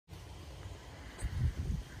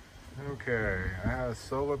Okay, I have a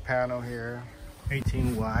solar panel here,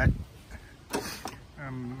 18 watt.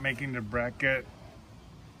 I'm making the bracket,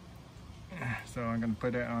 so I'm gonna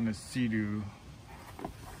put it on the Seadoo.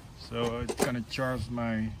 So it's gonna charge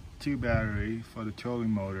my 2 battery for the trolling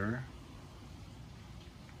motor.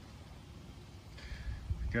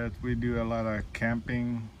 Because we do a lot of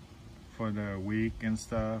camping for the week and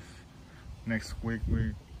stuff. Next week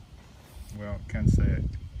well, can't say it.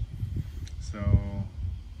 So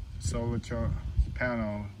solar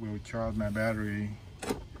panel will charge my battery.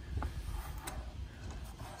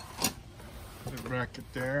 Put the bracket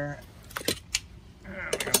there. And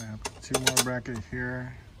I'm gonna have 2 more brackets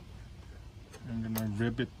here. I'm gonna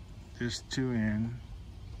rivet this 2 in.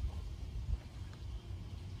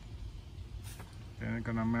 Then I'm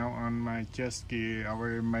gonna mount on my jet ski. I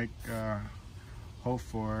already make a hole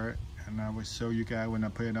for it, and I will show you guys when I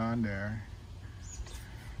put it on there.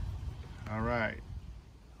 All right.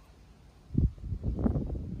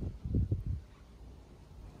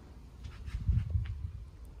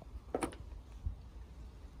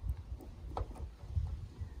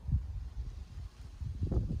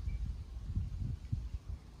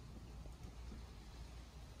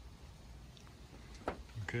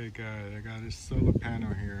 Okay guys, I got this solar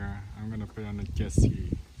panel here. I'm gonna put on the jet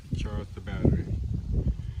ski to charge the battery.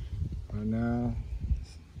 Right now,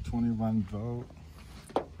 it's 21 volt.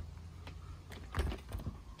 I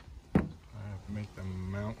have to make the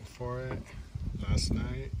mount for it last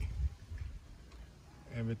night.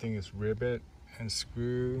 Everything is rivet and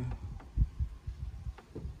screw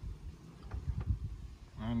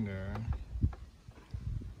on there.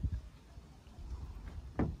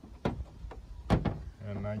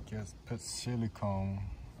 And I just put silicone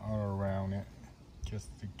all around it just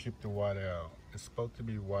to keep the water out. It's supposed to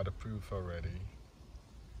be waterproof already.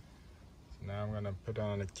 So now I'm gonna put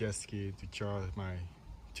on a jet ski to charge my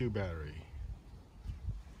 2 battery.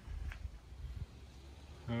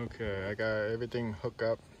 Okay, I got everything hooked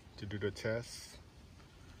up to do the test.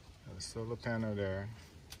 Got a solar panel there.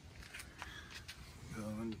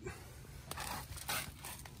 Going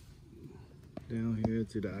down here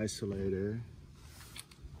to the isolator.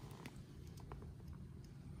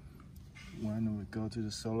 One will go to the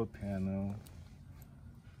solar panel.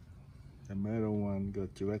 The middle one goes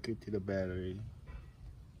directly to the battery.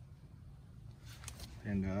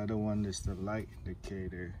 And the other one is the light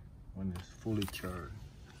indicator when it's fully charged.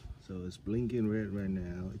 So it's blinking red right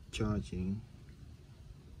now, it's charging.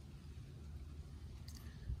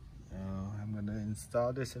 So I'm gonna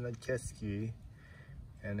install this in a jet ski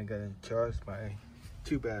and I'm gonna charge my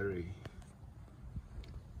 2 battery.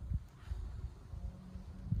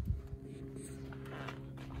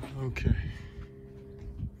 Okay,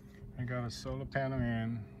 I got a solar panel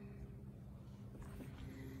in.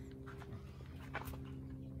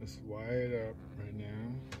 It's wired up right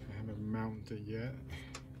now. I haven't mounted yet.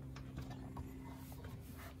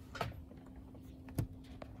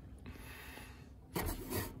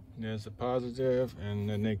 There's a positive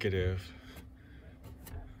and a negative.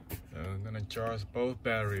 So I'm gonna charge both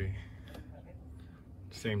batteries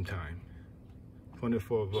same time,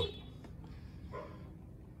 24 volt.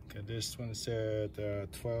 Okay, this one said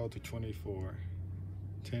 12 to 24,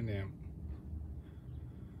 10 amp.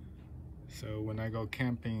 So when I go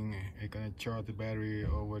camping, it's gonna charge the battery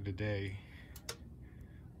over the day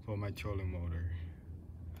for my trolling motor.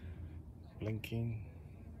 Blinking.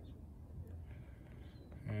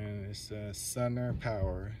 And it's a Seadoo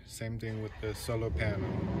power. Same thing with the solar panel.